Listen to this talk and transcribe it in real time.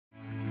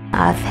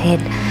I've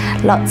had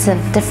lots of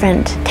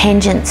different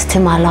tangents to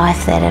my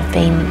life that have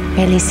been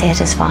really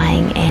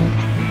satisfying,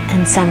 and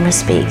in some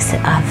respects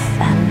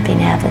I've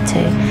been able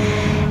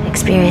to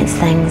experience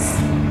things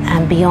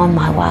beyond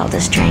my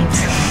wildest dreams.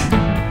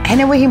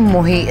 Hinewehi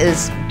Mohi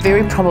is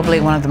very probably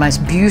one of the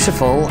most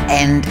beautiful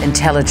and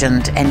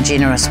intelligent and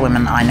generous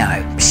women I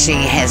know. She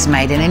has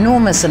made an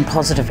enormous and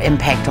positive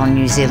impact on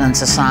New Zealand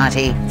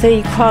society.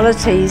 The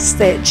qualities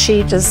that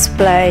she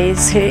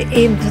displays, her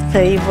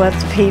empathy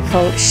with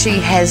people. She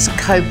has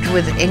coped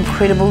with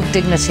incredible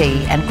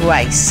dignity and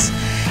grace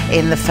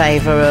in the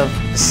favour of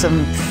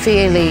some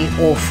fairly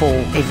awful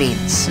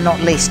events, not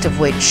least of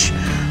which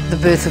the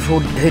birth of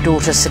her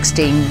daughter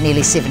 16,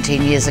 nearly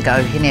 17 years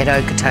ago,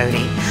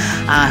 Raukatauri,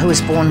 who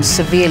was born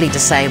severely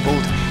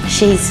disabled.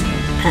 She's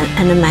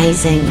an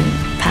amazing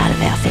part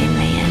of our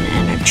family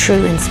and a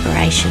true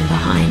inspiration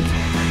behind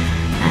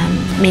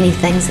many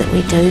things that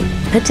we do,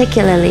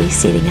 particularly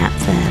setting up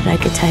the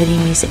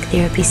Raukatauri Music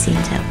Therapy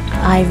Centre.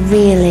 I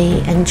really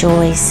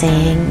enjoy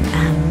seeing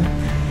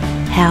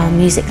how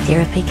music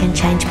therapy can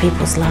change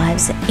people's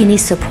lives. Any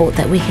support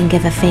that we can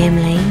give a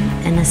family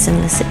in a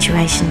similar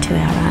situation to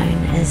our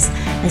own is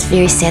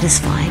very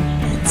satisfying.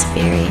 It's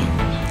very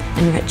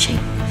enriching.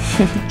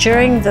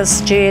 During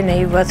this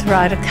journey with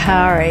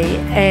Raukatauri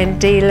and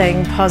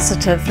dealing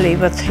positively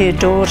with her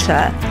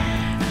daughter,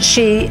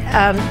 she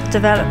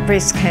developed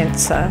breast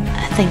cancer.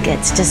 I think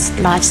it's just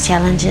life's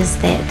challenges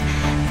that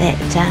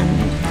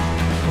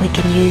we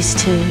can use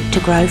to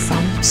grow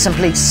from.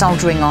 Simply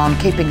soldiering on,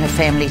 keeping her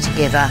family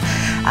together,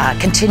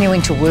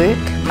 continuing to work,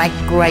 make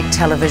great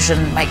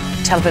television, make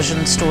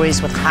television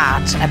stories with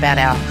heart about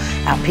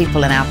our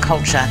people and our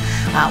culture,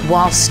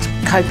 whilst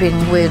coping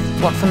with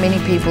what for many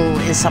people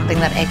is something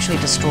that actually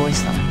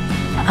destroys them.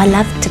 I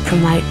love to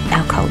promote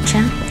our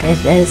culture.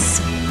 It is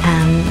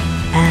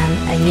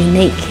a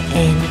unique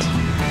and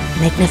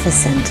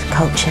magnificent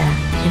culture.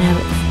 You know,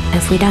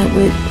 if we don't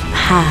work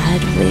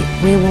hard,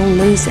 we will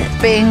lose it.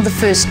 Being the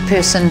first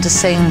person to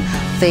sing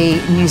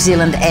the New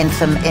Zealand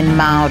anthem in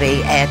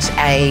Māori at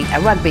a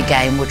rugby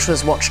game which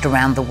was watched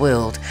around the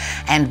world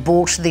and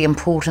brought the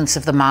importance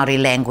of the Māori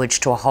language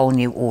to a whole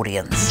new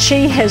audience.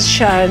 She has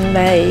shown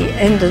me,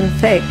 and in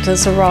fact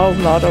is a role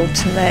model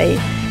to me.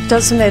 It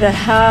doesn't matter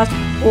how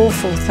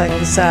awful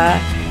things are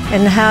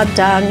and how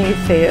down you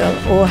feel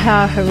or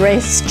how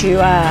harassed you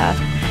are.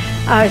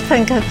 I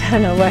think of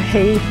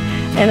Hinewehi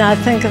and I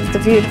think of the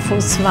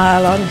beautiful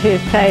smile on her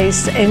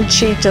face, and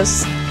she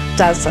just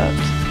does it.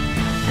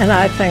 And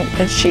I think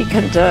if she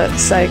can do it,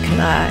 so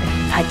can I.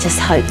 I just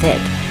hope that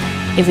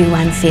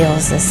everyone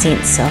feels a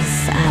sense of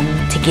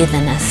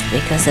togetherness,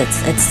 because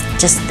it's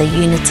just the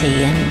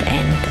unity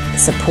and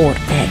support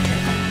that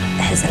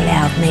has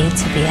allowed me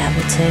to be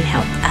able to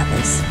help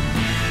others.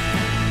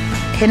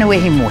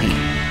 Hinewehi Mohi,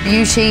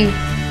 beauty,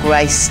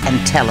 grace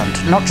and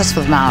talent, not just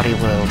for the Māori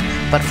world,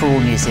 but for all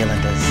New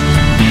Zealanders.